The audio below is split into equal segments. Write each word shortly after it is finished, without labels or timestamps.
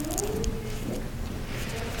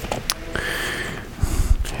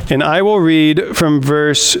And I will read from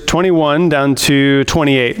verse 21 down to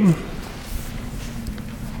 28.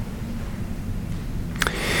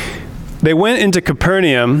 They went into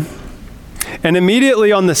Capernaum, and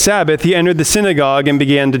immediately on the Sabbath he entered the synagogue and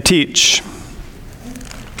began to teach.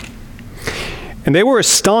 And they were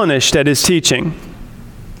astonished at his teaching,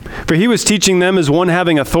 for he was teaching them as one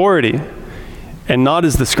having authority, and not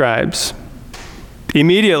as the scribes.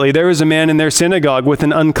 Immediately there was a man in their synagogue with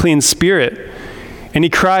an unclean spirit, and he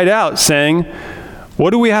cried out, saying,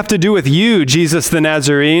 "What do we have to do with you, Jesus the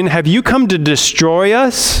Nazarene? Have you come to destroy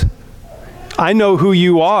us? I know who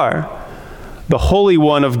you are, the Holy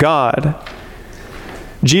One of God."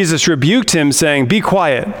 Jesus rebuked him, saying, "Be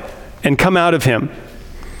quiet, and come out of him."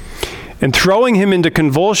 And throwing him into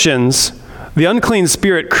convulsions, the unclean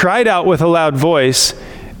spirit cried out with a loud voice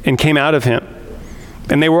and came out of him.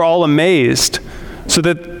 And they were all amazed, so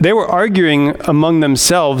that they were arguing among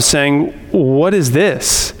themselves, saying, "What is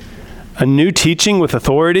this? A new teaching with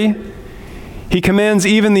authority? He commands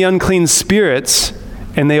even the unclean spirits,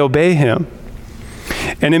 and they obey him."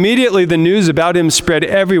 And immediately the news about him spread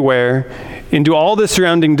everywhere into all the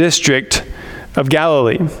surrounding district of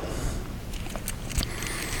Galilee.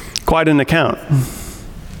 Quite an account.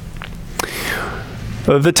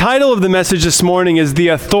 The title of the message this morning is The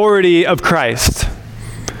Authority of Christ.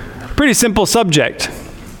 Pretty simple subject.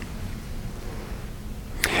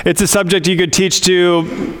 It's a subject you could teach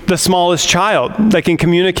to the smallest child that can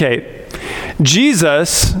communicate.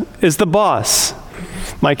 Jesus is the boss.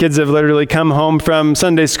 My kids have literally come home from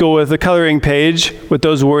Sunday school with a coloring page with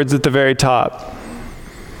those words at the very top.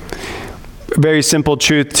 Very simple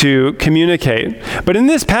truth to communicate. But in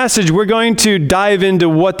this passage, we're going to dive into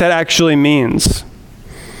what that actually means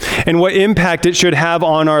and what impact it should have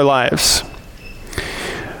on our lives.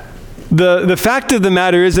 The fact of the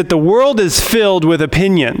matter is that the world is filled with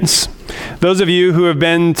opinions. Those of you who have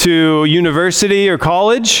been to university or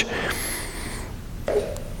college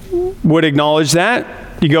would acknowledge that.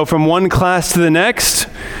 You go from one class to the next.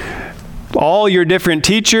 All your different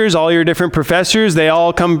teachers, all your different professors, they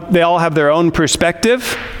all have their own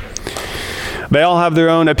perspective. They all have their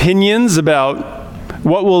own opinions about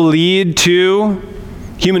what will lead to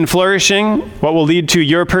human flourishing, what will lead to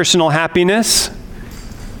your personal happiness.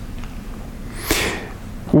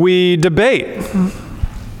 We debate.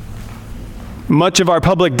 Much of our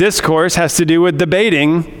public discourse has to do with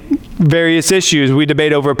debating various issues. We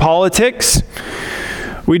debate over politics.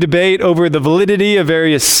 We debate over the validity of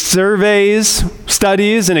various surveys,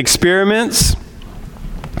 studies, and experiments.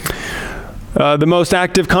 The most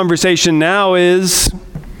active conversation now is,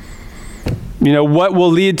 what will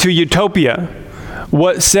lead to utopia?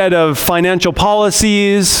 What set of financial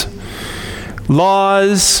policies,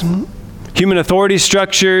 laws, human authority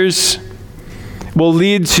structures will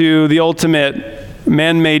lead to the ultimate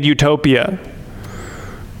man-made utopia?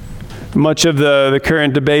 Much of the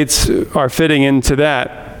current debates are fitting into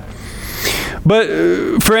that. But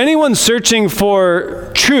for anyone searching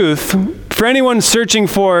for truth, for anyone searching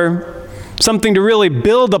for something to really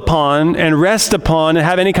build upon and rest upon and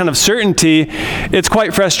have any kind of certainty, it's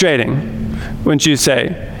quite frustrating, wouldn't you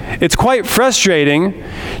say? It's quite frustrating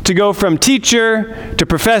to go from teacher to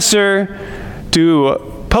professor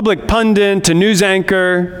to public pundit to news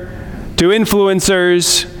anchor to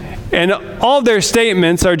influencers, and all their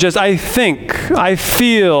statements are just, I think, I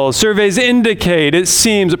feel, surveys indicate, it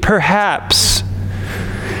seems, perhaps.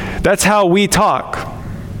 That's how we talk.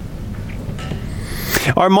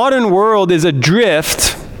 Our modern world is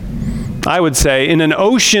adrift, I would say, in an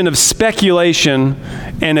ocean of speculation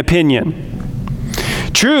and opinion.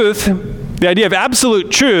 Truth, the idea of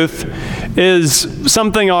absolute truth, is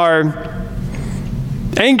something our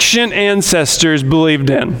ancient ancestors believed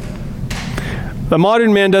in. The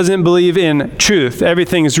modern man doesn't believe in truth.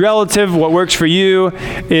 Everything is relative. What works for you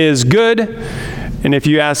is good. And if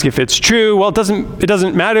you ask if it's true, well, it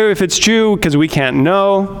doesn't matter if it's true because we can't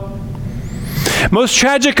know. Most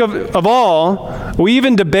tragic of all, we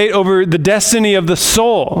even debate over the destiny of the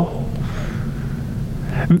soul.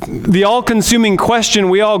 The all-consuming question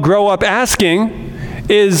we all grow up asking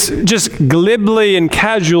is just glibly and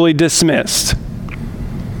casually dismissed.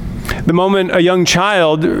 The moment a young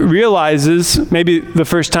child realizes, maybe the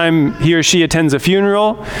first time he or she attends a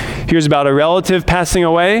funeral, hears about a relative passing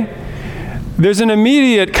away, there's an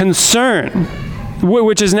immediate concern,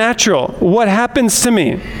 which is natural. What happens to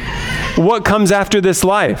me? What comes after this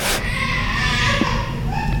life?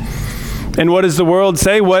 And what does the world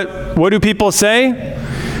say? What do people say?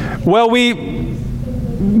 Well,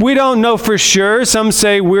 we don't know for sure. Some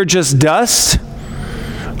say we're just dust.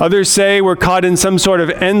 Others say we're caught in some sort of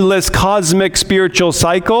endless cosmic spiritual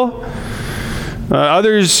cycle.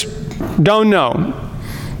 Others don't know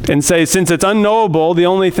and say, since it's unknowable, the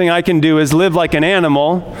only thing I can do is live like an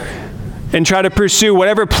animal and try to pursue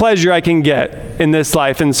whatever pleasure I can get in this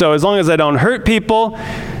life. And so as long as I don't hurt people,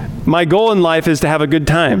 my goal in life is to have a good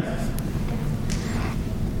time.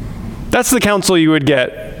 That's the counsel you would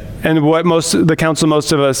get, and what the counsel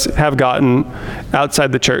most of us have gotten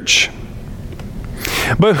outside the church.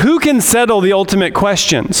 But who can settle the ultimate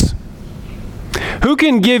questions? Who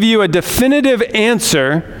can give you a definitive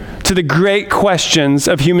answer to the great questions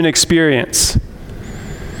of human experience?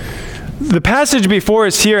 The passage before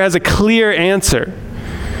us here has a clear answer,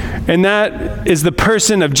 and that is the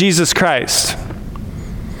person of Jesus Christ.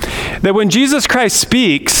 That when Jesus Christ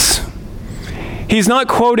speaks, he's not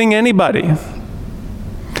quoting anybody.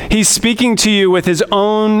 He's speaking to you with his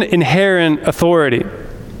own inherent authority.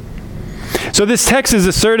 So this text is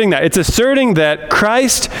asserting that. It's asserting that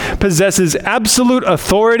Christ possesses absolute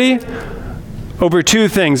authority over two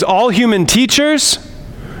things: all human teachers,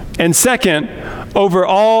 and second, over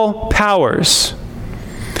all powers.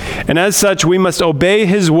 And as such, we must obey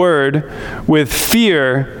his word with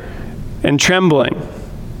fear and trembling.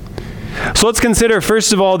 So let's consider,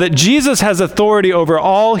 first of all, that Jesus has authority over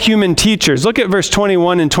all human teachers. Look at verse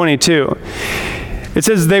 21 and 22. It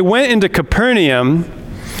says, they went into Capernaum,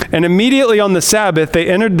 and immediately on the Sabbath they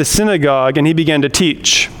entered the synagogue, and he began to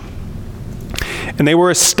teach. And they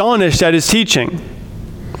were astonished at his teaching,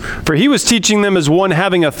 for he was teaching them as one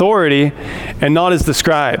having authority and not as the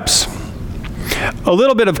scribes. A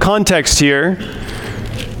little bit of context here.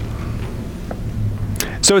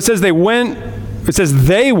 So it says they went.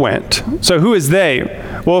 So who is they?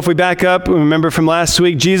 Well, if we back up, remember from last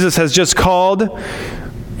week, Jesus has just called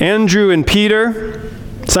Andrew and Peter,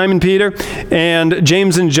 Simon Peter, and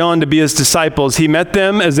James and John to be his disciples. He met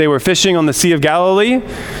them as they were fishing on the Sea of Galilee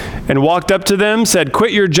and walked up to them, said,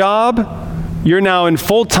 quit your job. You're now in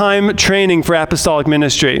full-time training for apostolic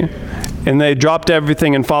ministry. And they dropped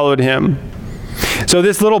everything and followed him. So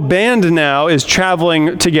this little band now is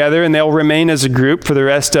traveling together, and they'll remain as a group for the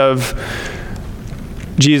rest of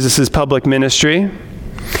Jesus' public ministry.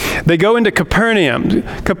 They go into Capernaum.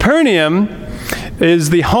 Capernaum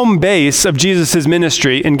is the home base of Jesus'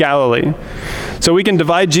 ministry in Galilee. So we can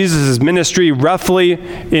divide Jesus' ministry roughly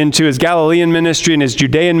into his Galilean ministry and his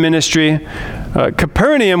Judean ministry.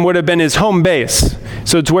 Capernaum would have been his home base.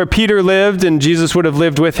 So it's where Peter lived, and Jesus would have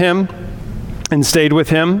lived with him and stayed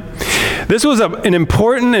with him. This was an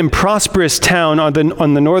important and prosperous town on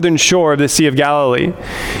the northern shore of the Sea of Galilee.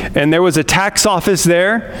 And there was a tax office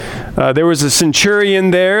there. There was a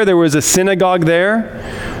centurion there. There was a synagogue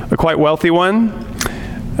there, a quite wealthy one.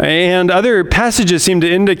 And other passages seem to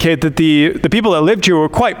indicate that the people that lived here were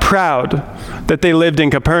quite proud that they lived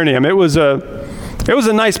in Capernaum. It was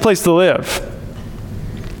a nice place to live.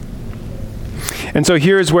 And so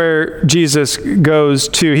here's where Jesus goes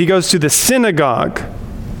to. He goes to the synagogue.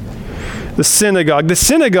 The synagogue. The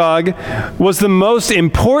synagogue was the most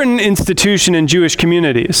important institution in Jewish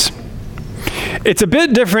communities. It's a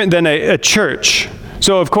bit different than a church.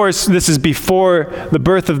 So, of course, this is before the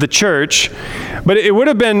birth of the church, but it would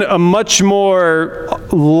have been it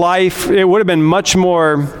would have been much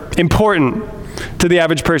more important to the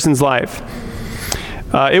average person's life.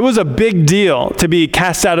 It was a big deal to be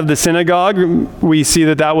cast out of the synagogue. We see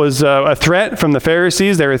that was a threat from the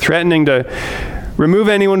Pharisees. They were threatening to remove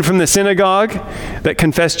anyone from the synagogue that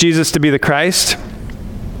confessed Jesus to be the Christ.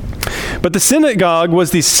 But the synagogue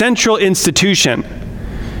was the central institution.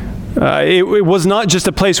 It was not just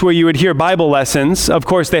a place where you would hear Bible lessons. Of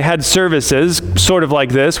course, they had services, sort of like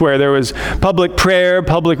this, where there was public prayer,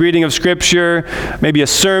 public reading of Scripture, maybe a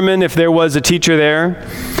sermon if there was a teacher there.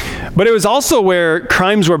 But it was also where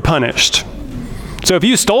crimes were punished. So if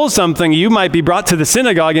you stole something, you might be brought to the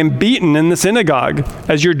synagogue and beaten in the synagogue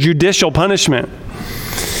as your judicial punishment.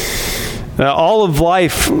 All of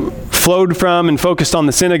life flowed from and focused on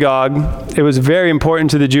the synagogue. It was very important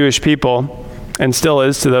to the Jewish people, and still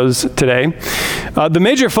is to those today. The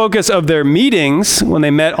major focus of their meetings when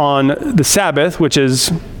they met on the Sabbath, which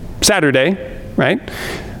is Saturday, right?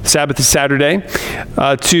 Sabbath is Saturday,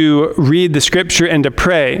 to read the Scripture and to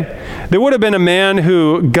pray. There would have been a man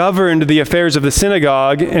who governed the affairs of the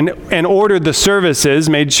synagogue and ordered the services,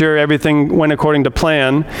 made sure everything went according to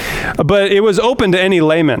plan, but it was open to any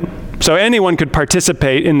layman. So anyone could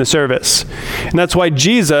participate in the service. And that's why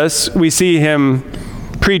Jesus, we see him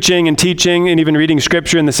preaching and teaching and even reading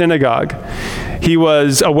Scripture in the synagogue. He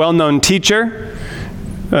was a well-known teacher.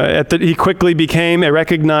 He quickly became a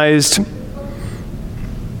recognized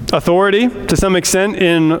authority to some extent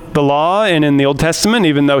in the law and in the Old Testament,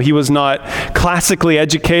 even though he was not classically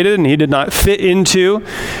educated and he did not fit into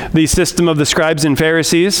the system of the scribes and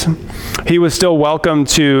Pharisees. He was still welcome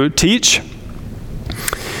to teach.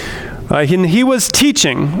 He was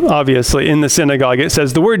teaching, obviously, in the synagogue. It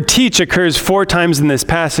says the word teach occurs 4 times in this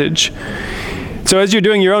passage. So as you're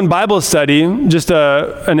doing your own Bible study, just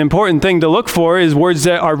an important thing to look for is words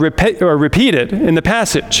that are repeated in the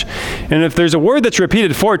passage. And if there's a word that's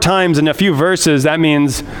repeated 4 times in a few verses, that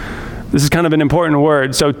means this is kind of an important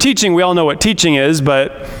word. So teaching, we all know what teaching is,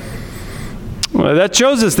 but that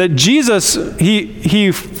shows us that Jesus,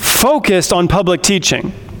 he focused on public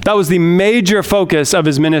teaching. That was the major focus of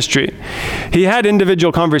his ministry. He had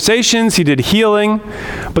individual conversations, he did healing,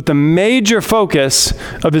 but the major focus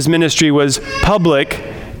of his ministry was public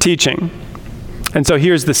teaching. And so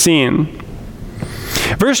here's the scene.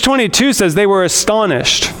 Verse 22 says they were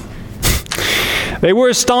astonished. They were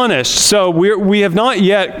astonished. So we have not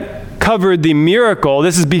yet covered the miracle.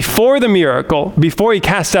 This is before the miracle, before he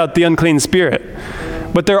cast out the unclean spirit.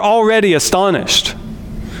 But they're already astonished.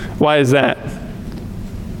 Why is that?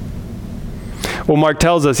 Well, Mark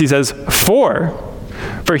tells us, he says, for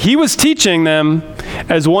he was teaching them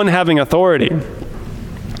as one having authority.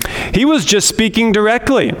 He was just speaking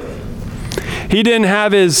directly. He didn't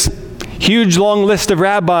have his huge long list of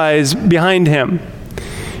rabbis behind him.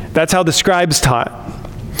 That's how the scribes taught.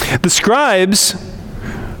 The scribes,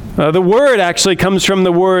 the word actually comes from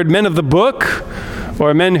the word men of the book,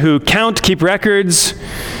 or men who count, keep records.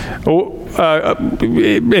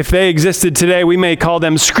 If they existed today, we may call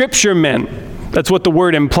them scripture men. That's what the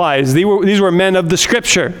word implies. These were men of the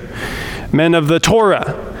Scripture, men of the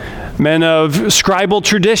Torah, men of scribal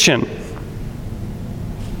tradition.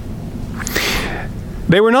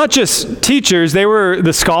 They were not just teachers, they were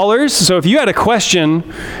the scholars. So if you had a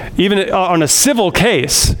question, even on a civil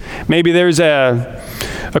case, maybe there's a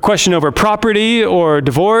question over property or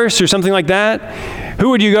divorce or something like that,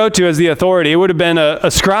 who would you go to as the authority? It would have been a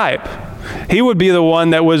scribe. He would be the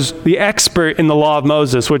one that was the expert in the law of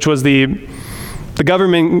Moses, which was the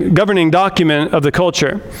governing document of the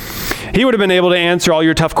culture. He would have been able to answer all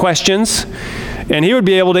your tough questions, and he would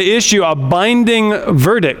be able to issue a binding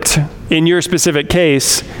verdict in your specific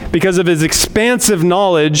case because of his expansive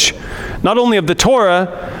knowledge, not only of the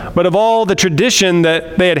Torah, but of all the tradition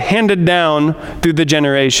that they had handed down through the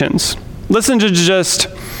generations. Listen to just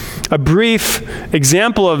a brief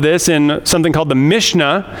example of this in something called the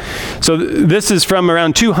Mishnah. So this is from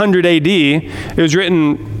around 200 AD. It was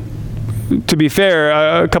written, to be fair,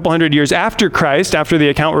 a couple hundred years after Christ, after the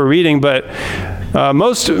account we're reading, but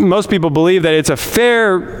most people believe that it's a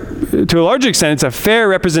fair, to a large extent, it's a fair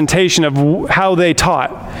representation of how they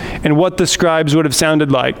taught and what the scribes would have sounded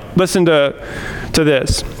like. Listen to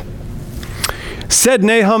this. Said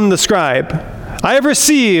Nahum the scribe, I have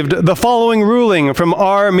received the following ruling from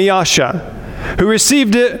Miasha, who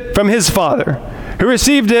received it from his father, who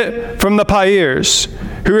received it from the Pairs,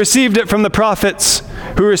 who received it from the prophets,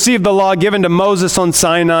 who received the law given to Moses on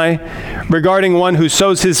Sinai regarding one who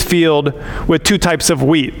sows his field with 2 types of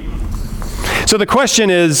wheat. So the question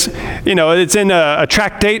is, it's in a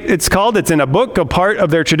tractate, it's called. It's in a book, a part of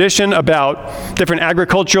their tradition about different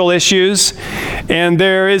agricultural issues. And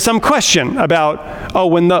there is some question about,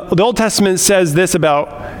 when the Old Testament says this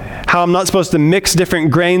about how I'm not supposed to mix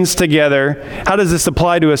different grains together, how does this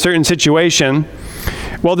apply to a certain situation?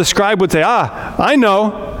 Well, the scribe would say, I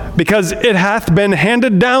know, because it hath been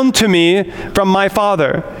handed down to me from my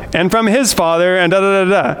father, and from his father, and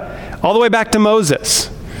all the way back to Moses.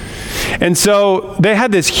 And so they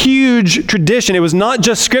had this huge tradition. It was not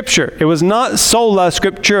just Scripture. It was not sola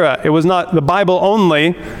scriptura. It was not the Bible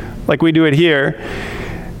only, like we do it here.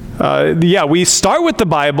 We start with the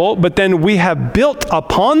Bible, but then we have built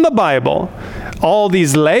upon the Bible all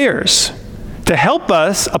these layers to help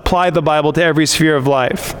us apply the Bible to every sphere of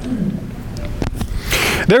life.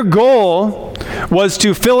 Their goal was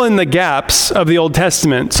to fill in the gaps of the Old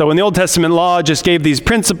Testament. So when the Old Testament law just gave these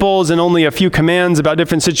principles and only a few commands about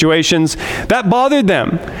different situations, that bothered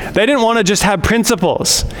them. They didn't want to just have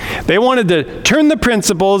principles. They wanted to turn the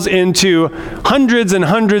principles into hundreds and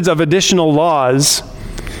hundreds of additional laws.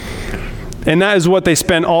 And that is what they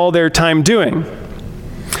spent all their time doing.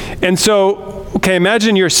 And so,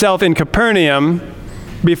 imagine yourself in Capernaum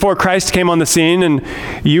before Christ came on the scene, and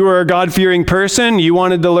you were a God-fearing person. You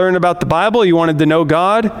wanted to learn about the Bible. You wanted to know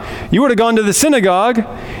God. You would have gone to the synagogue,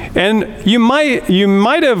 and you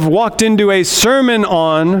might have walked into a sermon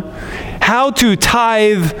on how to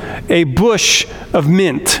tithe a bush of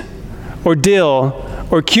mint or dill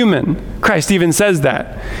or cumin. Christ even says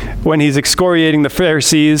that when he's excoriating the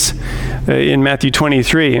Pharisees in Matthew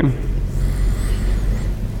 23.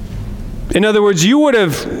 In other words, you would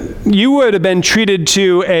have been treated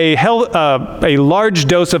to a large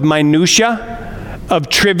dose of minutia, of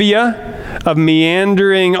trivia, of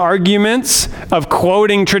meandering arguments, of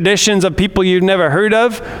quoting traditions of people you've never heard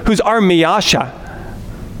of, who's Armiasha.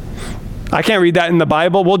 I can't read that in the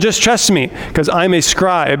Bible. Well, just trust me, because I'm a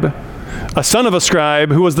scribe, a son of a scribe,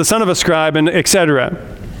 who was the son of a scribe, and etc.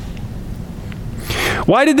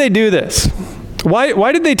 Why did they do this?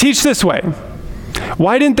 Why did they teach this way?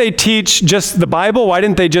 Why didn't they teach just the Bible? Why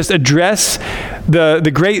didn't they just address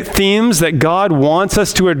the great themes that God wants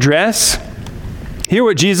us to address? Hear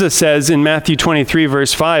what Jesus says in Matthew 23,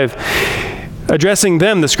 verse 5. Addressing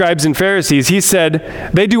them, the scribes and Pharisees, he said,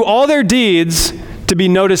 "They do all their deeds to be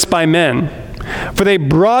noticed by men, for they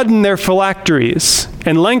broaden their phylacteries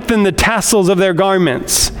and lengthen the tassels of their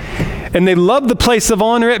garments, and they love the place of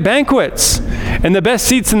honor at banquets and the best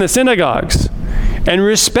seats in the synagogues, and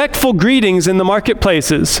respectful greetings in the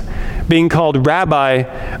marketplaces, being called rabbi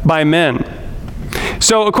by men."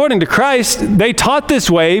 So according to Christ, they taught this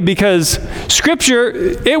way because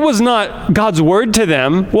Scripture, it was not God's word to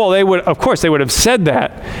them. Well, they would have said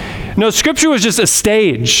that. No, Scripture was just a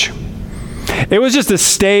stage. It was just a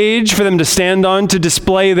stage for them to stand on to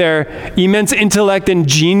display their immense intellect and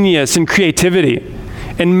genius and creativity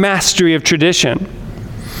and mastery of tradition.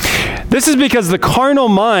 This is because the carnal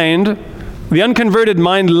mind, the unconverted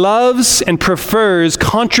mind, loves and prefers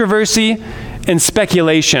controversy and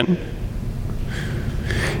speculation.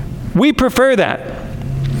 We prefer that.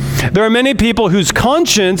 There are many people whose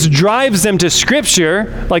conscience drives them to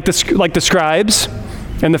Scripture, like the scribes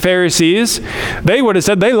and the Pharisees. They would have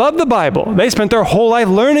said they love the Bible. They spent their whole life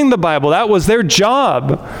learning the Bible. That was their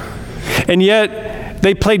job. And yet,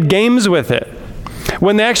 they played games with it.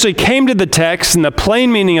 When they actually came to the text and the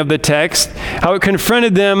plain meaning of the text, how it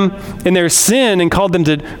confronted them in their sin and called them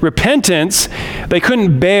to repentance, they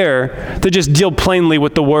couldn't bear to just deal plainly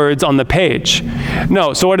with the words on the page.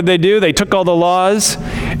 No, so what did they do? They took all the laws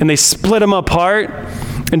and they split them apart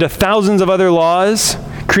into thousands of other laws,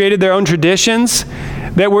 created their own traditions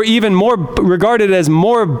that were even more regarded as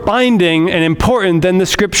more binding and important than the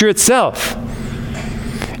Scripture itself.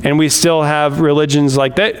 And we still have religions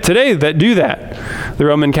like that today that do that. The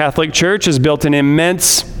Roman Catholic Church has built an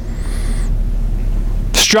immense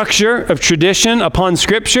structure of tradition upon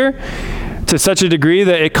Scripture to such a degree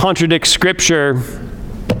that it contradicts Scripture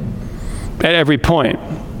at every point.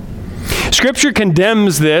 Scripture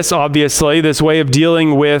condemns this, obviously, this way of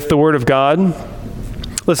dealing with the Word of God.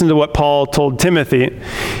 Listen to what Paul told Timothy.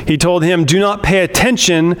 He told him, "Do not pay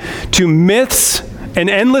attention to myths and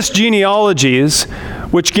endless genealogies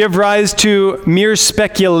which give rise to mere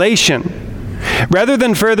speculation, rather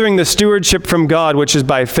than furthering the stewardship from God which is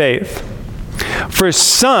by faith. For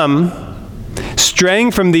some,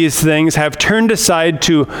 straying from these things, have turned aside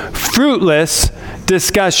to fruitless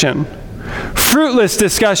discussion." Fruitless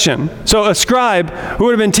discussion. So a scribe who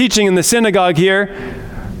would have been teaching in the synagogue here,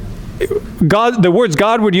 the words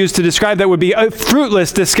God would use to describe that would be a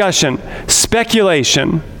fruitless discussion,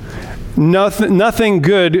 speculation. Nothing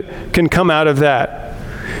good can come out of that.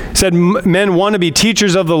 Said men want to be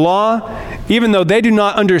teachers of the law, even though they do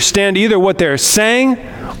not understand either what they're saying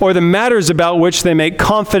or the matters about which they make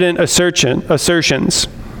confident assertions.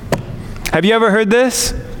 Have you ever heard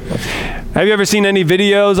this? Have you ever seen any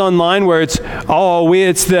videos online where it's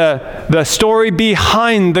the story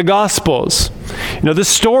behind the Gospels? You know, the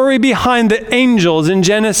story behind the angels in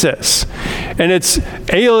Genesis. And it's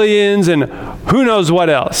aliens and who knows what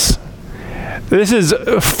else. This is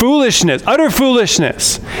foolishness, utter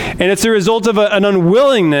foolishness. And it's the result of an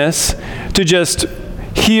unwillingness to just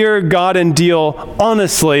hear God and deal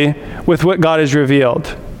honestly with what God has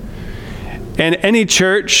revealed. And any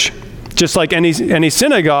church, just like any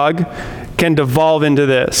synagogue, can devolve into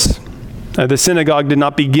this. The synagogue did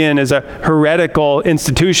not begin as a heretical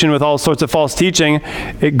institution with all sorts of false teaching.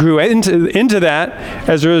 It grew into that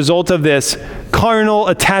as a result of this carnal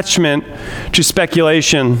attachment to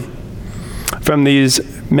speculation from these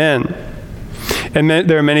men. And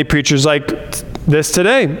there are many preachers like this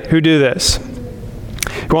today who do this.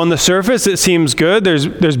 Well, on the surface, it seems good.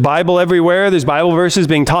 There's Bible everywhere. There's Bible verses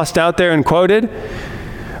being tossed out there and quoted.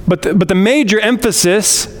 But the major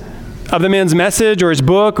emphasis of the man's message or his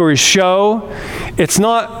book or his show, it's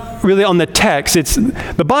not really on the text.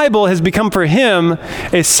 The Bible has become for him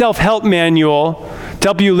a self-help manual to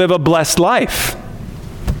help you live a blessed life.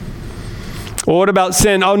 Well, what about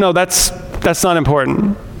sin? Oh no, that's not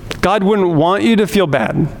important. God wouldn't want you to feel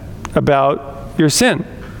bad about your sin.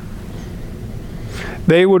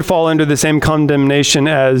 They would fall under the same condemnation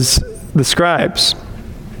as the scribes.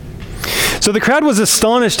 So the crowd was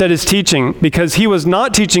astonished at his teaching because he was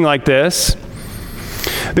not teaching like this.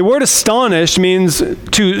 The word astonished means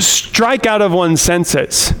to strike out of one's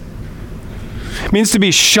senses. It means to be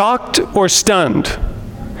shocked or stunned.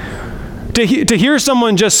 To hear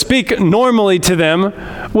someone just speak normally to them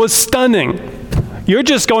was stunning. You're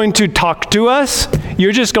just going to talk to us?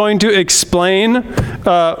 You're just going to explain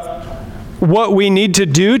what we need to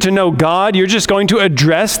do to know God? You're just going to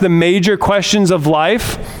address the major questions of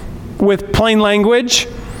life with plain language?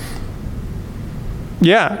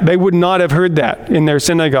 Yeah, they would not have heard that in their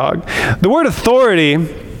synagogue. The word authority,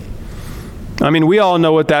 I mean, we all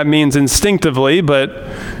know what that means instinctively, but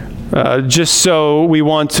just so we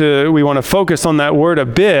want to focus on that word a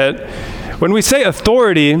bit. When we say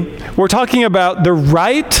authority, we're talking about the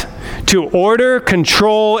right to order,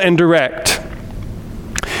 control, and direct.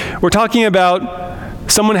 We're talking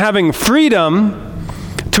about someone having freedom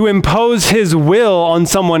to impose his will on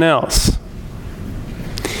someone else.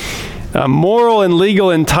 Moral and legal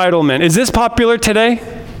entitlement. Is this popular today?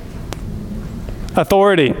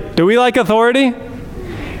 Authority. Do we like authority?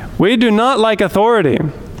 We do not like authority.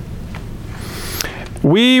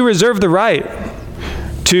 We reserve the right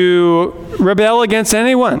to rebel against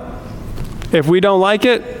anyone. If we don't like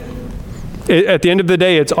it, at the end of the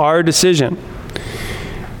day, it's our decision.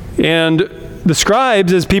 And the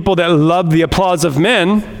scribes, as people that love the applause of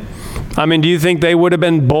men, I mean, do you think they would have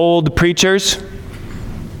been bold preachers?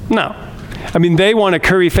 No. I mean, they want to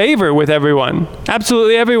curry favor with everyone,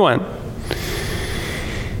 absolutely everyone.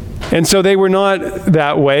 And so they were not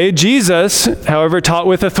that way. Jesus, however, taught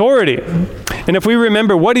with authority. And if we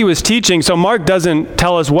remember what he was teaching, so Mark doesn't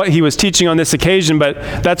tell us what he was teaching on this occasion, but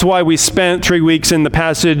that's why we spent 3 weeks in the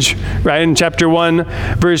passage, right, in chapter 1,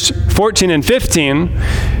 verse 14 and 15,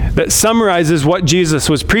 that summarizes what Jesus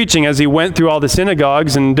was preaching as he went through all the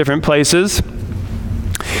synagogues and different places.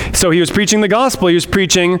 So he was preaching the gospel. He was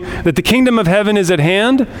preaching that the kingdom of heaven is at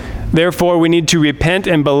hand. Therefore, we need to repent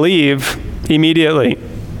and believe immediately.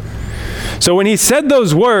 So when he said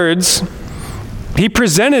those words, he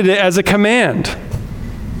presented it as a command.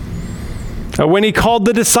 When he called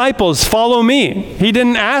the disciples, follow me, he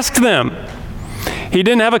didn't ask them. He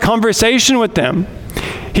didn't have a conversation with them.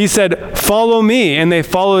 He said, follow me, and they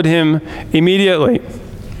followed him immediately.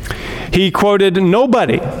 He quoted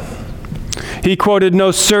nobody. He quoted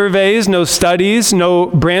no surveys, no studies, no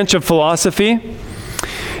branch of philosophy.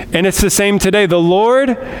 And it's the same today. The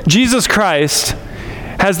Lord Jesus Christ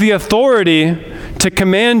has the authority to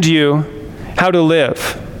command you how to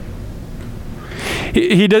live.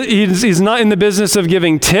 He's not in the business of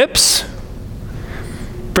giving tips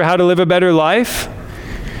for how to live a better life.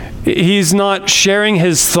 He's not sharing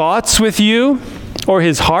his thoughts with you or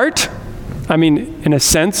his heart. I mean, in a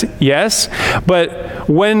sense, yes. But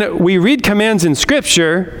when we read commands in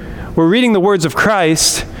Scripture, we're reading the words of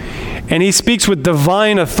Christ, and he speaks with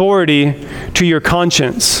divine authority to your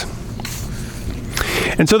conscience.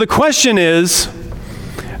 And so the question is,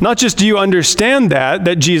 not just do you understand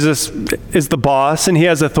that Jesus is the boss and he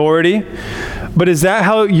has authority, but is that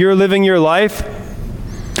how you're living your life?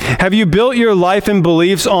 Have you built your life and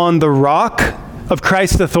beliefs on the rock of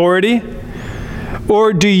Christ's authority?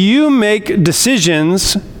 Or do you make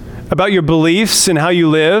decisions about your beliefs and how you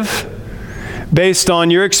live based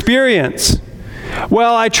on your experience?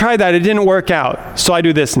 Well, I tried that, it didn't work out, so I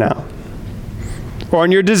do this now. Or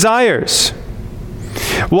on your desires.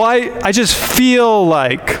 Well, I just feel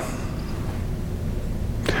like.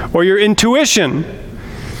 Or your intuition.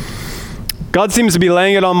 God seems to be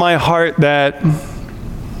laying it on my heart that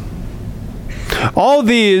all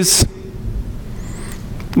these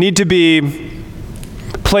need to be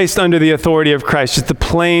placed under the authority of Christ, just the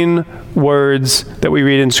plain words that we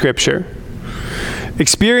read in Scripture.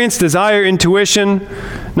 Experience, desire, intuition,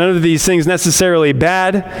 none of these things necessarily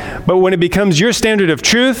bad, but when it becomes your standard of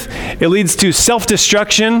truth, it leads to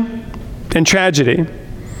self-destruction and tragedy.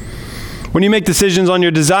 When you make decisions on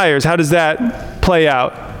your desires, how does that play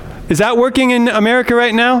out? Is that working in America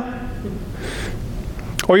right now?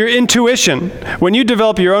 Or your intuition. When you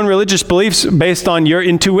develop your own religious beliefs based on your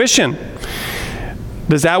intuition,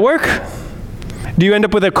 does that work? Do you end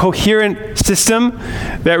up with a coherent system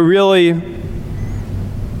that really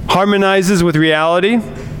harmonizes with reality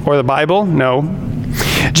or the Bible? No.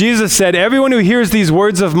 Jesus said, everyone who hears these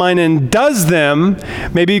words of mine and does them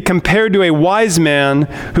may be compared to a wise man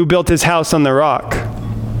who built his house on the rock.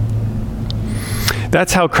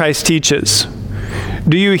 That's how Christ teaches.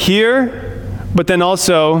 Do you hear, but then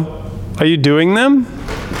also, are you doing them?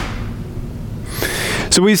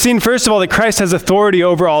 So we've seen, first of all, that Christ has authority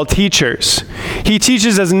over all teachers. He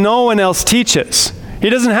teaches as no one else teaches. He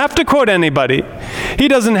doesn't have to quote anybody. He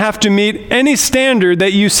doesn't have to meet any standard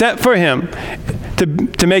that you set for him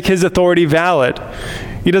to make his authority valid.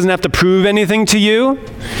 He doesn't have to prove anything to you.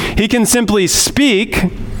 He can simply speak,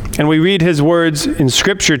 and we read his words in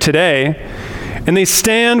Scripture today, and they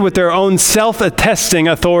stand with their own self-attesting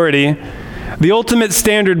authority, the ultimate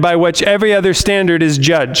standard by which every other standard is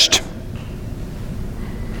judged.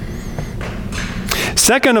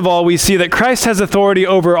 Second of all, we see that Christ has authority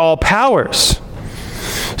over all powers.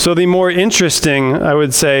 So the more interesting, I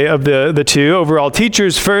would say, of the two, over all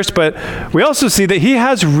teachers first, but we also see that he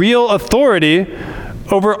has real authority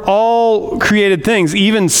over all created things,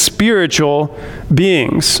 even spiritual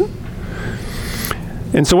beings.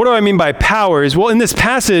 And so what do I mean by powers? Well, in this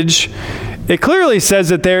passage, it clearly says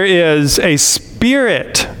that there is a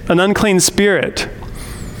spirit, an unclean spirit.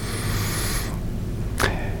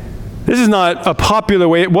 This is not a popular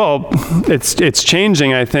way. Well, it's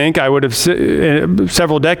changing, I think. I would have,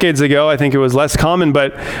 several decades ago, I think it was less common,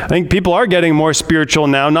 but I think people are getting more spiritual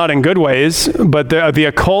now, not in good ways, but the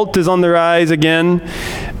occult is on the rise again.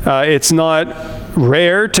 It's not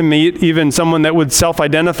rare to meet even someone that would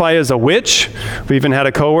self-identify as a witch. We even had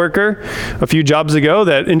a coworker a few jobs ago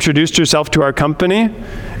that introduced herself to our company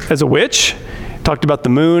as a witch, talked about the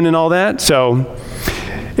moon and all that. So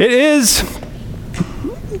it is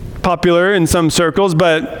popular in some circles,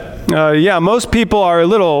 but most people are a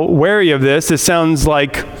little wary of this. It sounds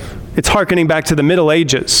like it's hearkening back to the Middle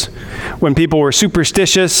Ages, when people were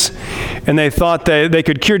superstitious and they thought that they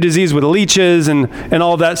could cure disease with leeches and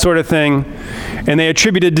all of that sort of thing, and they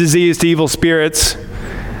attributed disease to evil spirits.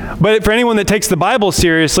 But for anyone that takes the Bible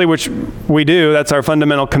seriously, which we do, that's our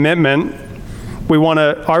fundamental commitment, we want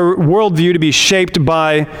our worldview to be shaped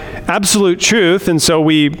by absolute truth, and so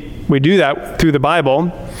we do that through the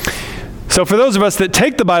Bible. So for those of us that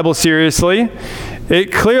take the Bible seriously,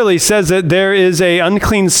 it clearly says that there is an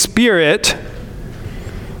unclean spirit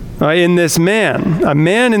in this man. A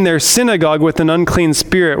man in their synagogue with an unclean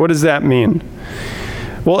spirit. What does that mean?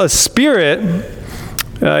 Well, a spirit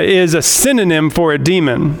is a synonym for a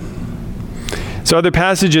demon. So other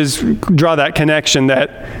passages draw that connection that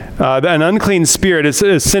an unclean spirit is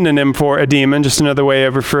a synonym for a demon, just another way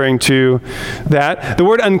of referring to that. The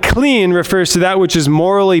word unclean refers to that which is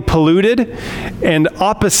morally polluted and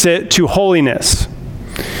opposite to holiness.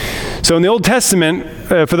 So in the Old Testament,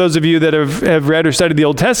 for those of you that have read or studied the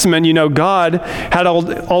Old Testament, you know God had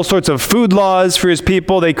all sorts of food laws for his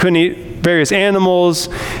people. They couldn't eat various animals.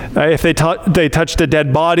 If they touched a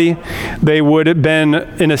dead body, they would have been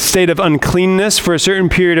in a state of uncleanness for a certain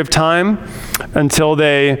period of time until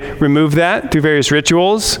they removed that through various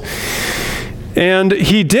rituals. And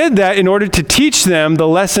he did that in order to teach them the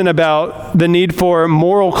lesson about the need for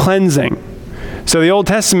moral cleansing. So the Old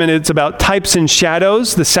Testament, it's about types and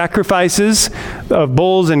shadows, the sacrifices of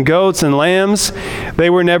bulls and goats and lambs. They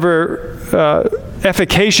were never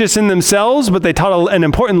efficacious in themselves, but they taught an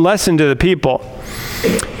important lesson to the people.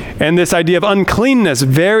 And this idea of uncleanness,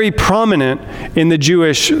 very prominent in the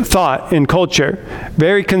Jewish thought and culture.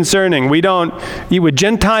 Very concerning. We don't eat with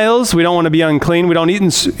Gentiles. We don't want to be unclean. We don't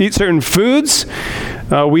eat certain foods.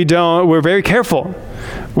 We're very careful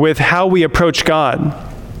with how we approach God.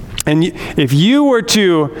 And if you were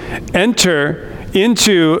to enter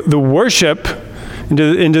into the worship,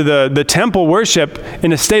 into the temple worship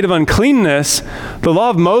in a state of uncleanness, the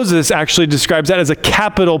law of Moses actually describes that as a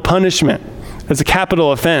capital punishment, as a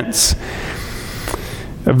capital offense.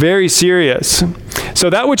 Very serious.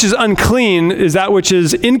 So that which is unclean is that which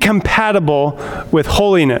is incompatible with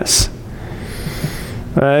holiness.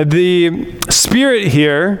 The spirit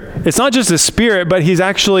here, it's not just a spirit, but he's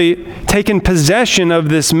actually taken possession of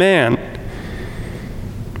this man.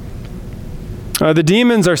 The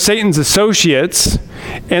demons are Satan's associates,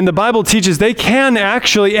 and the Bible teaches they can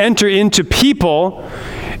actually enter into people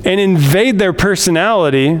and invade their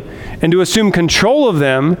personality and to assume control of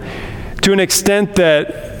them to an extent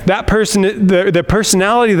that person, the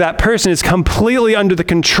personality of that person is completely under the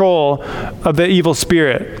control of the evil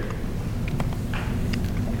spirit.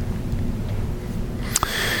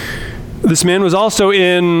 This man was also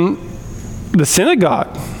in the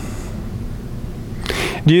synagogue.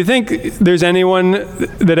 Do you think there's anyone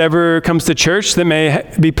that ever comes to church that may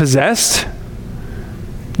be possessed?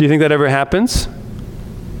 Do you think that ever happens?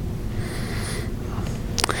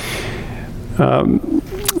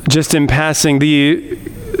 Just in passing, the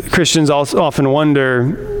Christians also often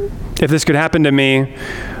wonder if this could happen to me.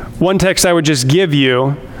 One text I would just give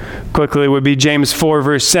you quickly would be James 4,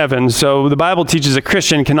 verse 7. So the Bible teaches a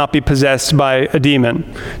Christian cannot be possessed by a demon.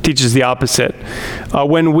 It teaches the opposite.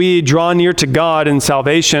 When we draw near to God in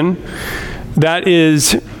salvation, That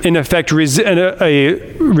is, in effect,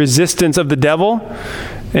 a resistance of the devil.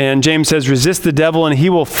 And James says, resist the devil and he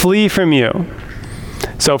will flee from you.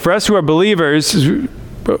 So for us who are believers,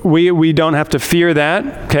 we don't have to fear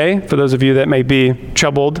that, okay? For those of you that may be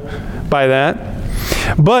troubled by that.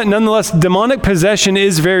 But nonetheless, demonic possession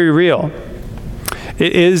is very real.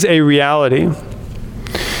 It is a reality.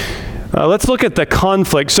 Let's look at the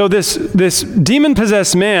conflict. So this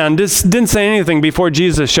demon-possessed man didn't say anything before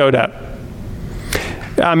Jesus showed up.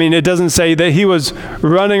 I mean, it doesn't say that he was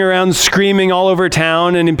running around screaming all over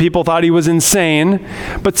town and people thought he was insane.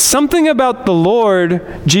 But something about the Lord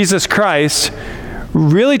Jesus Christ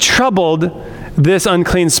really troubled this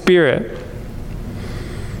unclean spirit.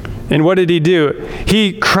 And what did he do?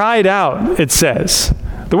 He cried out, it says.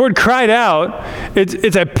 The word cried out,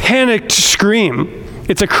 it's a panicked scream.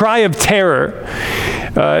 It's a cry of terror.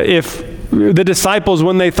 If the disciples,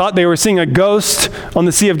 when they thought they were seeing a ghost on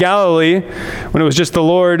the Sea of Galilee, when it was just the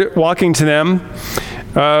Lord walking to them,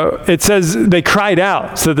 it says they cried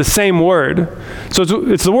out. So the same word. So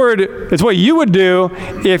it's the word, it's what you would do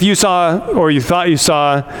if you saw or you thought you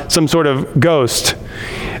saw some sort of ghost.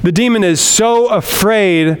 The demon is so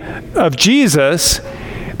afraid of Jesus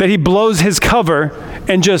that he blows his cover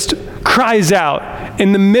and just cries out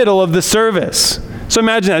in the middle of the service. So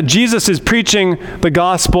imagine that. Jesus is preaching the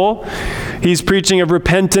gospel. He's preaching of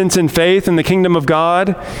repentance and faith in the kingdom of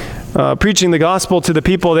God, preaching the gospel to the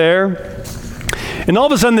people there. And all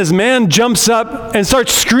of a sudden, this man jumps up and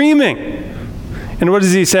starts screaming. And what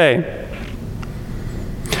does he say?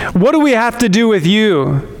 What do we have to do with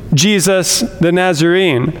you, Jesus the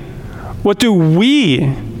Nazarene? What do we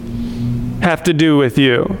have to do with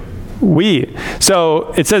you? We.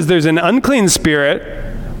 So it says there's an unclean spirit,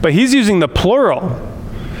 but he's using the plural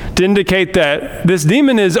to indicate that this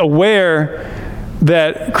demon is aware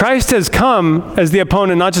that Christ has come as the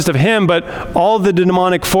opponent, not just of him, but all the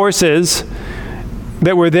demonic forces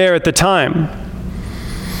that were there at the time,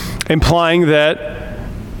 implying that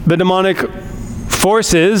the demonic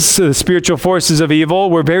forces, the spiritual forces of evil,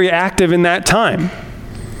 were very active in that time.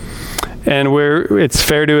 And it's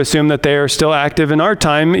fair to assume that they are still active in our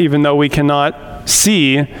time, even though we cannot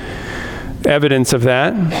see evidence of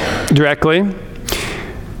that directly.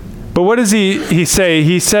 But what does he say?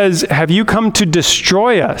 He says, have you come to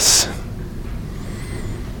destroy us?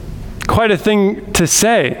 Quite a thing to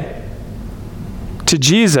say to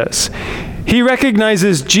Jesus. He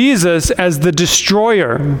recognizes Jesus as the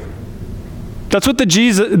destroyer. That's what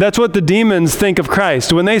the demons think of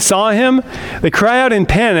Christ. When they saw him, they cry out in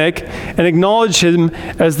panic and acknowledge him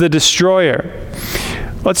as the destroyer.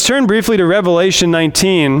 Let's turn briefly to Revelation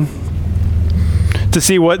 19 to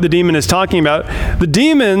see what the demon is talking about. The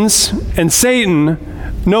demons and Satan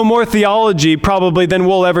know more theology probably than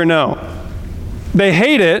we'll ever know. They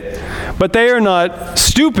hate it, but they are not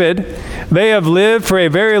stupid. They have lived for a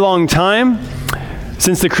very long time.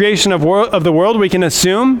 Since the creation of the world, we can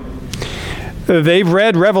assume. They've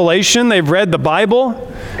read Revelation. They've read the Bible.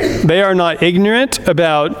 They are not ignorant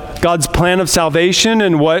about God's plan of salvation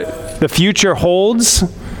and what the future holds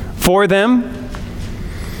for them.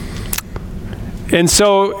 And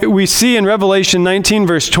so we see in Revelation 19,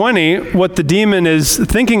 verse 20, what the demon is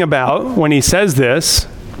thinking about when he says this.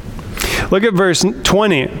 Look at verse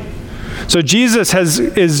 20. So Jesus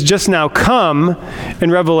is just now come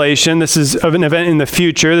in Revelation. This is of an event in the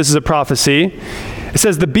future. This is a prophecy. It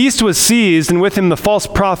says, the beast was seized, and with him the false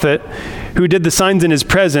prophet who did the signs in his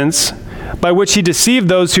presence, by which he deceived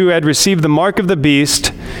those who had received the mark of the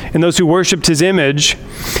beast and those who worshipped his image.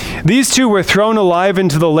 These two were thrown alive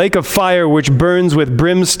into the lake of fire which burns with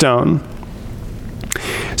brimstone.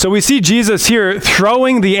 So we see Jesus here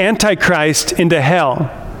throwing the Antichrist into hell,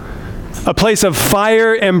 a place of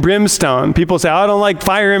fire and brimstone. People say, I don't like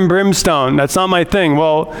fire and brimstone. That's not my thing.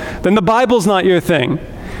 Well, then the Bible's not your thing.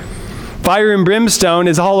 Fire and brimstone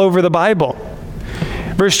is all over the Bible.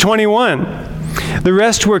 Verse 21. The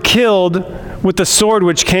rest were killed with the sword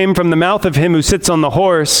which came from the mouth of him who sits on the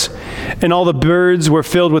horse, and all the birds were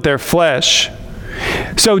filled with their flesh.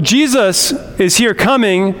 So Jesus is here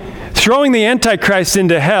coming, throwing the Antichrist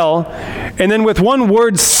into hell, and then with one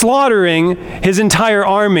word slaughtering his entire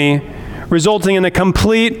army, resulting in a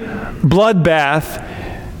complete bloodbath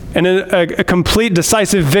and a complete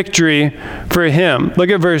decisive victory for him.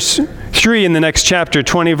 Look at verse 3 in the next chapter,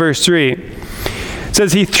 20 verse 3. It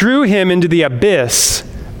says, he threw him into the abyss.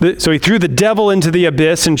 So he threw the devil into the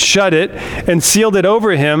abyss and shut it and sealed it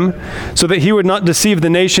over him so that he would not deceive the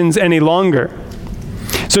nations any longer.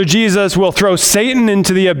 So Jesus will throw Satan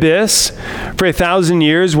into the abyss for 1,000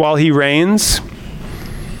 years while he reigns.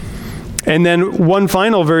 And then one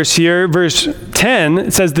final verse here, verse 10,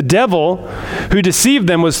 it says, the devil who deceived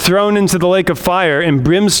them was thrown into the lake of fire and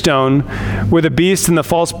brimstone, where the beast and the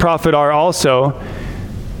false prophet are also,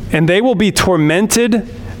 and they will be tormented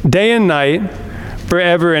day and night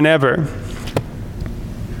forever and ever.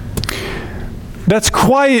 That's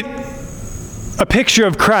quite a picture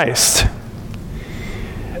of Christ.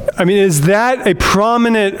 I mean, is that a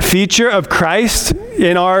prominent feature of Christ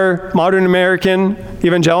in our modern American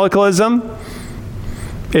evangelicalism?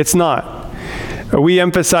 It's not. We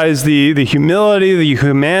emphasize the humility, the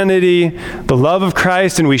humanity, the love of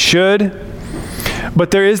Christ, and we should.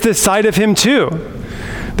 But there is this side of him too,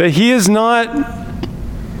 that he is not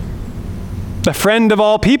the friend of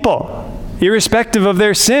all people, irrespective of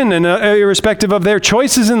their sin and irrespective of their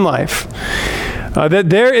choices in life. That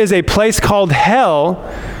there is a place called hell,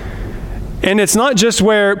 and it's not just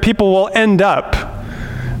where people will end up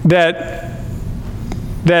that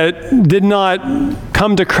did not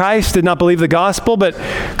come to Christ, did not believe the gospel, but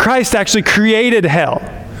Christ actually created hell.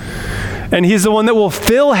 And he's the one that will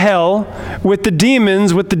fill hell with the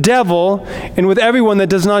demons, with the devil, and with everyone that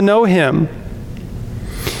does not know him.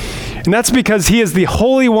 And that's because he is the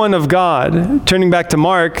Holy One of God. Turning back to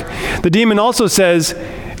Mark, the demon also says,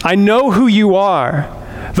 I know who you are,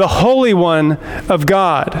 the Holy One of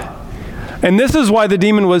God. And this is why the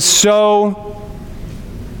demon was so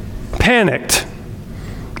panicked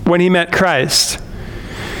when he met Christ.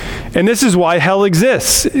 And this is why hell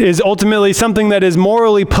exists, is ultimately something that is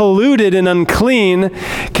morally polluted and unclean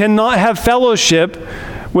cannot have fellowship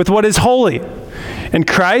with what is holy. And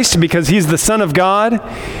Christ, because he's the Son of God,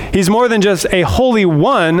 he's more than just a Holy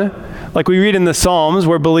One, like we read in the Psalms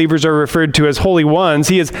where believers are referred to as Holy Ones.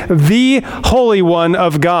 He is the Holy One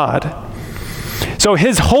of God. So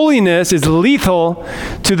his holiness is lethal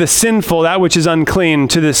to the sinful, that which is unclean,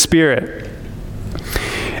 to the spirit.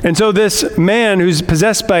 And so this man who's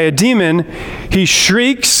possessed by a demon, he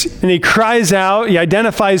shrieks and he cries out, he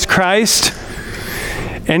identifies Christ,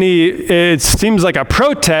 and it seems like a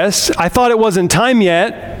protest. I thought it wasn't time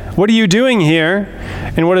yet. What are you doing here?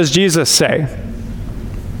 And what does Jesus say?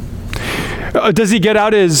 Does he get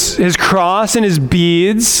out his cross and his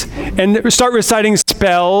beads and start reciting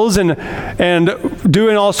spells and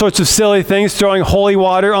doing all sorts of silly things, throwing holy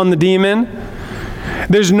water on the demon?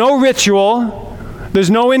 There's no ritual. There's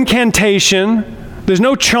no incantation. There's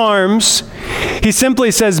no charms. He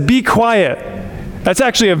simply says, be quiet. That's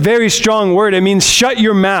actually a very strong word. It means shut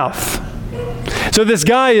your mouth. So this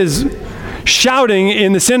guy is shouting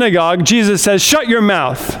in the synagogue. Jesus says, shut your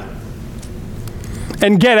mouth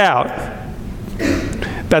and get out.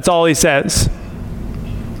 That's all he says.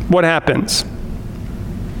 What happens?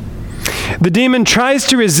 The demon tries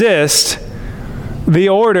to resist the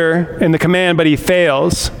order and the command, but he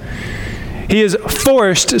fails. He is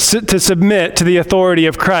forced to submit to the authority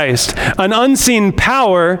of Christ. An unseen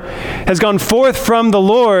power has gone forth from the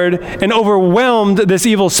Lord and overwhelmed this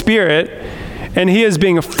evil spirit, and he is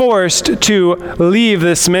being forced to leave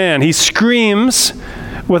this man. He screams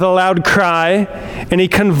with a loud cry, and he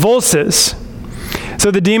convulses.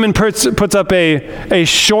 So the demon puts up a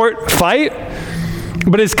short fight,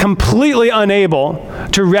 but is completely unable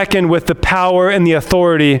to reckon with the power and the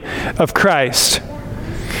authority of Christ.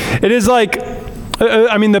 It is like,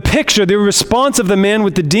 the picture, the response of the man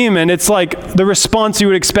with the demon, it's like the response you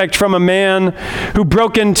would expect from a man who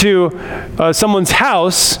broke into someone's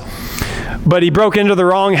house, but he broke into the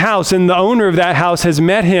wrong house, and the owner of that house has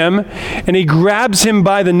met him, and he grabs him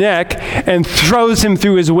by the neck and throws him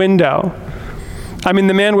through his window. The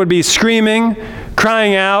man would be screaming,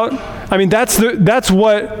 crying out. That's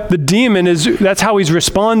what the demon is, that's how he's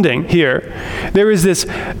responding here. There is this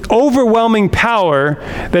overwhelming power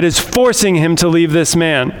that is forcing him to leave this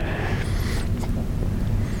man.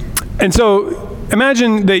 And so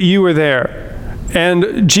imagine that you were there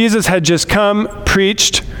and Jesus had just come,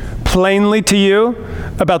 preached plainly to you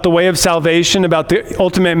about the way of salvation, about the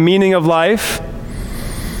ultimate meaning of life,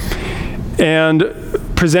 and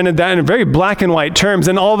presented that in very black and white terms,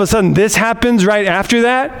 and all of a sudden this happens right after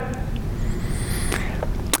that,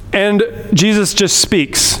 and Jesus just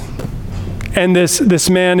speaks, and this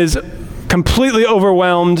man is completely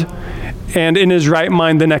overwhelmed and in his right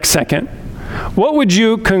mind the next second. What would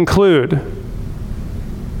you conclude?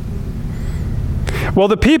 Well,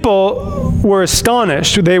 the people were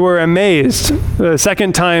astonished. They were amazed. The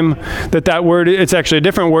second time that word, it's actually a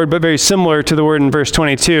different word, but very similar to the word in verse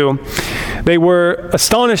 22. They were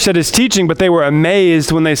astonished at his teaching, but they were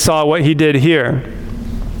amazed when they saw what he did here.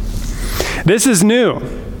 This is new.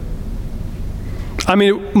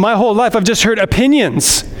 My whole life I've just heard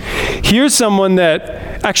opinions. Here's someone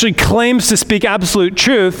that actually claims to speak absolute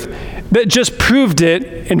truth, that just proved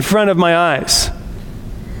it in front of my eyes.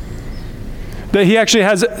 That he actually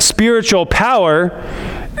has spiritual power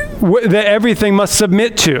that everything must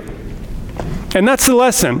submit to. And that's the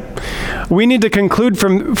lesson. We need to conclude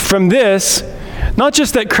from this, not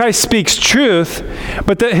just that Christ speaks truth,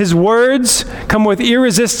 but that his words come with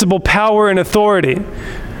irresistible power and authority.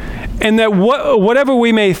 And that whatever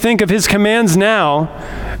we may think of his commands now,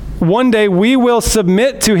 one day we will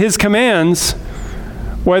submit to his commands,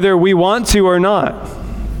 whether we want to or not.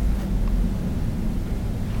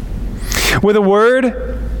 With a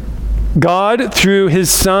word, God, through his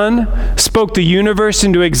Son, spoke the universe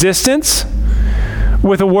into existence.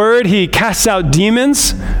 With a word, he casts out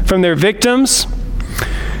demons from their victims.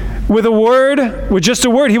 With just a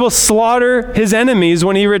word, he will slaughter his enemies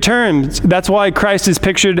when he returns. That's why Christ is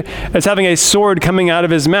pictured as having a sword coming out of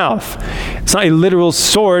his mouth. It's not a literal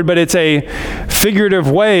sword, but it's a figurative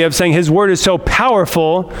way of saying his word is so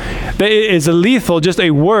powerful that it is lethal. Just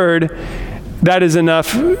a word, that is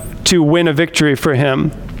enough to win a victory for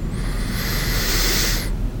him.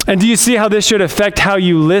 And do you see how this should affect how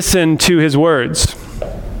you listen to his words?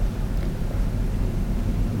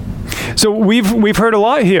 So we've heard a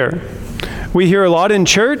lot here. We hear a lot in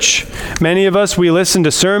church. Many of us, we listen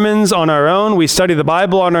to sermons on our own. We study the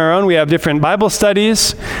Bible on our own. We have different Bible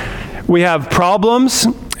studies. We have problems,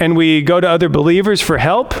 and we go to other believers for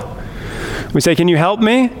help. We say, "Can you help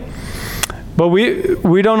me?" But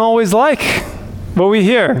we don't always like what we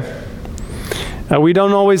hear. We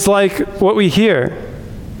don't always like what we hear.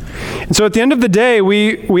 And so at the end of the day,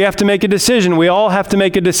 we have to make a decision. We all have to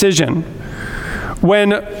make a decision.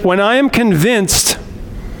 When I am convinced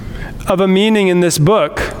of a meaning in this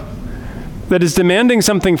book that is demanding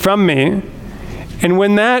something from me, and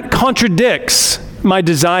when that contradicts my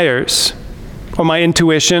desires or my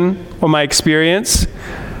intuition or my experience,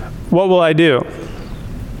 what will I do?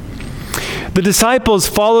 The disciples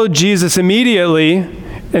followed Jesus immediately,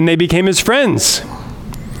 and they became his friends.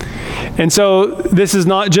 And so this is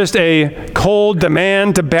not just a cold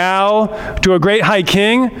demand to bow to a great high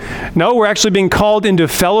king. No, we're actually being called into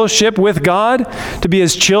fellowship with God, to be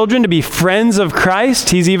his children, to be friends of Christ.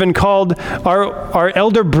 He's even called our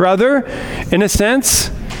elder brother, in a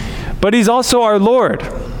sense, but he's also our Lord.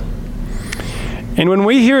 And when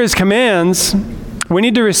we hear his commands, we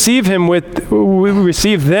need to receive them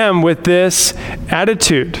with this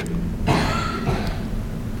attitude.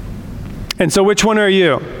 And so which one are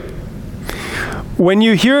you? When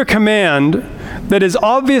you hear a command that is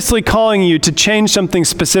obviously calling you to change something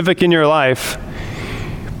specific in your life,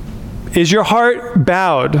 is your heart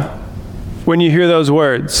bowed when you hear those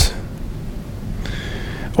words?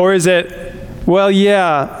 Or is it, well,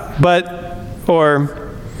 yeah, but,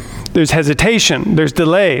 or there's hesitation, there's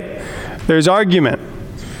delay, there's argument.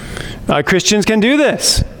 Christians can do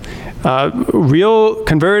this. Real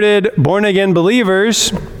converted, born-again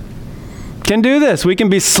believers can do this. We can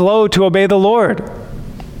be slow to obey the Lord.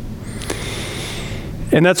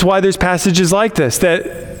 And that's why there's passages like this,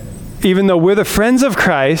 that even though we're the friends of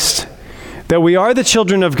Christ, that we are the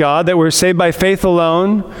children of God, that we're saved by faith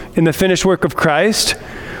alone in the finished work of Christ,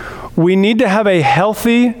 we need to have a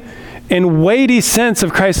healthy and weighty sense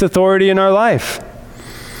of Christ's authority in our life.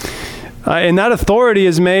 And that authority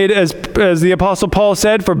is made, as the Apostle Paul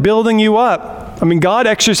said, for building you up. I mean, God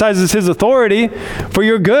exercises his authority for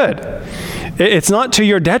your good. It's not to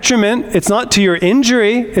your detriment. It's not to your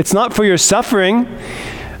injury. It's not for your suffering.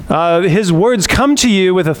 His words come to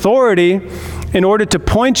you with authority in order to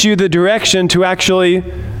point you the direction to actually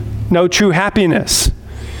know true happiness.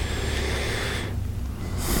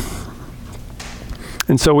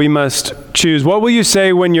 And so we must choose. What will you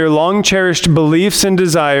say when your long-cherished beliefs and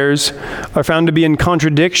desires are found to be in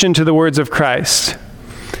contradiction to the words of Christ?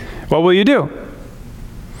 What will you do?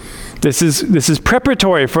 This is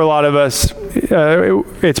preparatory for a lot of us.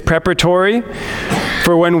 It's preparatory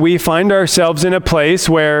for when we find ourselves in a place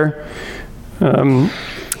where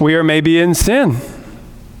we are maybe in sin.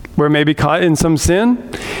 We're maybe caught in some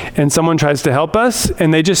sin, and someone tries to help us,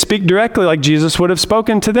 and they just speak directly like Jesus would have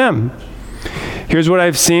spoken to them. Here's what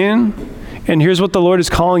I've seen, and here's what the Lord is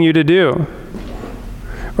calling you to do.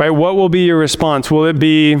 Right? What will be your response? Will it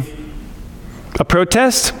be a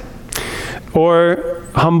protest or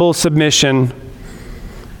humble submission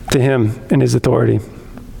to him and his authority?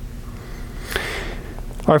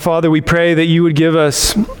 Our Father, we pray that you would give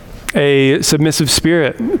us a submissive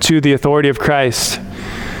spirit to the authority of Christ.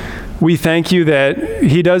 We thank you that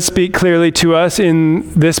he does speak clearly to us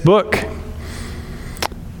in this book.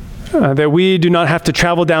 That we do not have to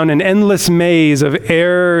travel down an endless maze of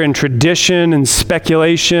error and tradition and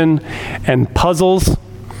speculation and puzzles.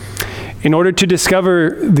 in order to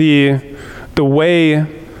discover the way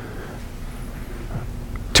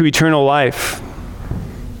to eternal life.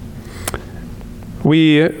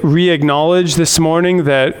 We re-acknowledge this morning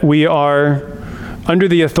that we are under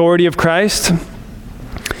the authority of Christ,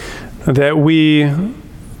 that we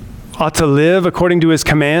ought to live according to his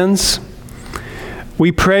commands.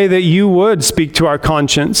 We pray that you would speak to our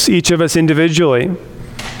conscience, each of us individually.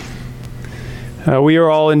 We are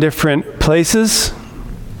all in different places,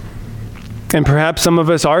 and perhaps some of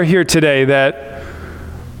us are here today that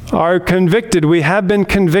are convicted. We have been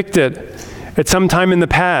convicted at some time in the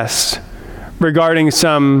past regarding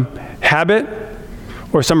some habit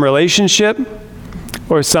or some relationship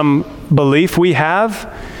or some belief we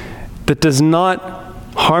have that does not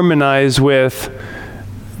harmonize with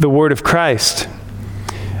the word of Christ.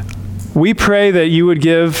 We pray that you would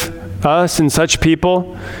give us and such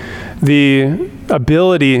people the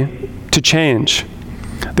ability to change,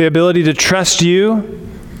 the ability to trust you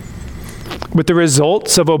with the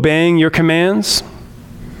results of obeying your commands.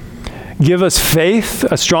 Give us faith,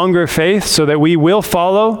 a stronger faith, so that we will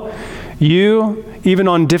follow you even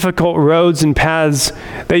on difficult roads and paths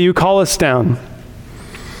that you call us down.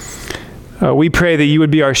 We pray that you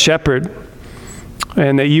would be our shepherd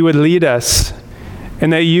and that you would lead us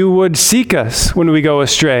and that you would seek us when we go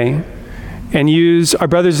astray and use our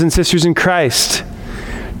brothers and sisters in Christ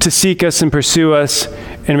to seek us and pursue us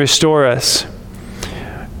and restore us.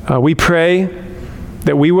 We pray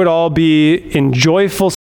that we would all be in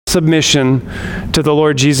joyful submission to the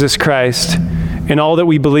Lord Jesus Christ in all that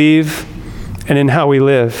we believe and in how we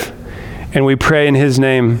live. And we pray in his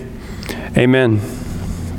name. Amen.